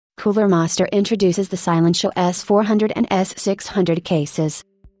Cooler Master introduces the Silencio S400 and S600 cases.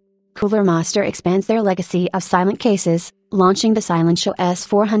 Cooler Master expands their legacy of silent cases, launching the Silencio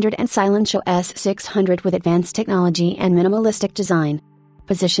S400 and Silencio S600 with advanced technology and minimalistic design.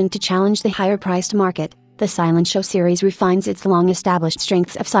 Positioned to challenge the higher-priced market, the Silencio series refines its long-established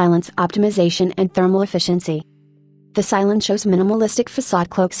strengths of silence optimization and thermal efficiency. The Silencio's minimalistic facade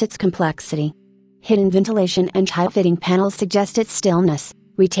cloaks its complexity. Hidden ventilation and tight-fitting panels suggest its stillness,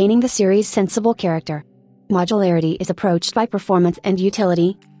 retaining the series' sensible character. Modularity is approached by performance and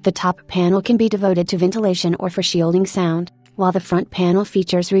utility. The top panel can be devoted to ventilation or for shielding sound, while the front panel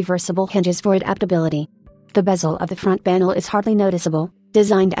features reversible hinges for adaptability. The bezel of the front panel is hardly noticeable,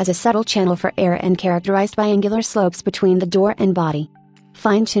 designed as a subtle channel for air and characterized by angular slopes between the door and body.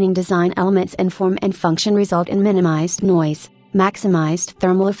 Fine-tuning design elements and form and function result in minimized noise, maximized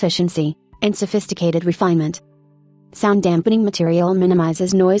thermal efficiency, and sophisticated refinement. Sound dampening material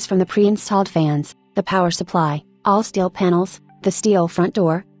minimizes noise from the pre-installed fans, the power supply, all steel panels, the steel front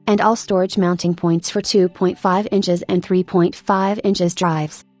door, and all storage mounting points for 2.5 inches and 3.5 inches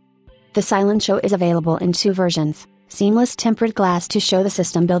drives. The Silencio is available in two versions: seamless tempered glass to show the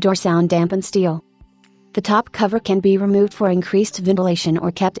system build or sound dampened steel. The top cover can be removed for increased ventilation or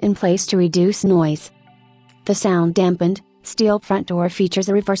kept in place to reduce noise. The sound dampened steel front door features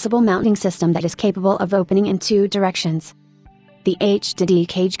a reversible mounting system that is capable of opening in two directions. The HDD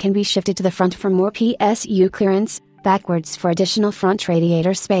cage can be shifted to the front for more PSU clearance, backwards for additional front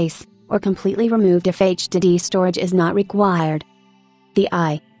radiator space, or completely removed if HDD storage is not required. The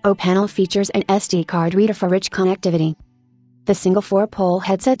I/O panel features an SD card reader for rich connectivity. The single 4-pole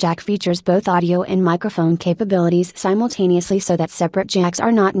headset jack features both audio and microphone capabilities simultaneously so that separate jacks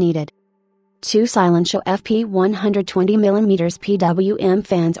are not needed. Two Silencio FP 120mm PWM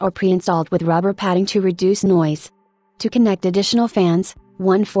fans are pre-installed with rubber padding to reduce noise. To connect additional fans,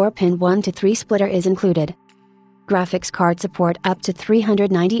 one 4-pin 1-to-3 splitter is included. Graphics card support up to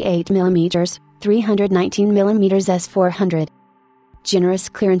 398mm, 319mm S400. Generous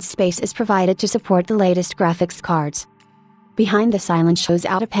clearance space is provided to support the latest graphics cards. Behind the Silencio's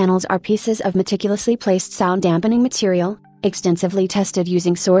outer panels are pieces of meticulously placed sound dampening material, extensively tested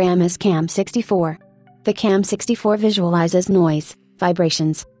using Sorama's CAM64. The CAM64 visualizes noise,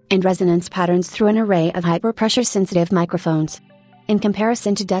 vibrations, and resonance patterns through an array of hyper-pressure-sensitive microphones. In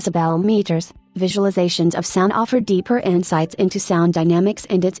comparison to decibel meters, visualizations of sound offer deeper insights into sound dynamics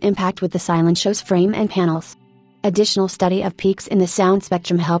and its impact with the Silencio's frame and panels. Additional study of peaks in the sound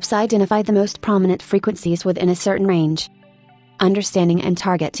spectrum helps identify the most prominent frequencies within a certain range. Understanding and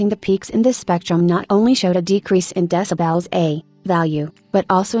targeting the peaks in this spectrum not only showed a decrease in decibels A value, but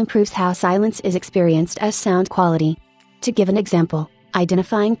also improves how silence is experienced as sound quality. To give an example,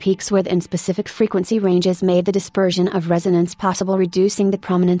 identifying peaks within specific frequency ranges made the dispersion of resonance possible, reducing the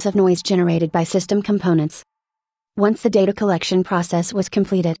prominence of noise generated by system components. Once the data collection process was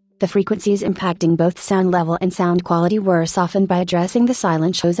completed, the frequencies impacting both sound level and sound quality were softened by addressing the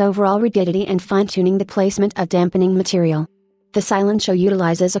Silencio's overall rigidity and fine-tuning the placement of dampening material. The Silencio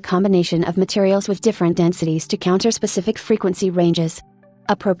utilizes a combination of materials with different densities to counter specific frequency ranges.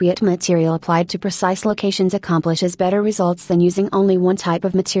 Appropriate material applied to precise locations accomplishes better results than using only one type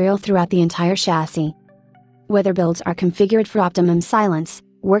of material throughout the entire chassis. Whether builds are configured for optimum silence,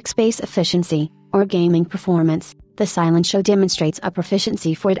 workspace efficiency, or gaming performance, the Silencio demonstrates a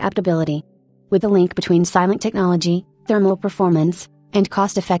proficiency for adaptability. With a link between silent technology, thermal performance, and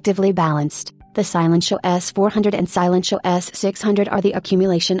cost-effectively balanced, the Silencio S400 and Silencio S600 are the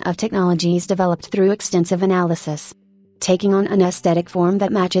accumulation of technologies developed through extensive analysis. Taking on an aesthetic form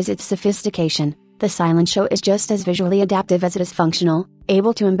that matches its sophistication, the Silencio is just as visually adaptive as it is functional,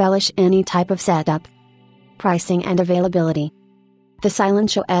 able to embellish any type of setup. Pricing and availability. The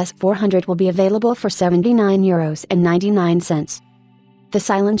Silencio S400 will be available for €79.99. The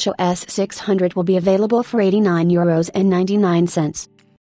Silencio S600 will be available for €89.99.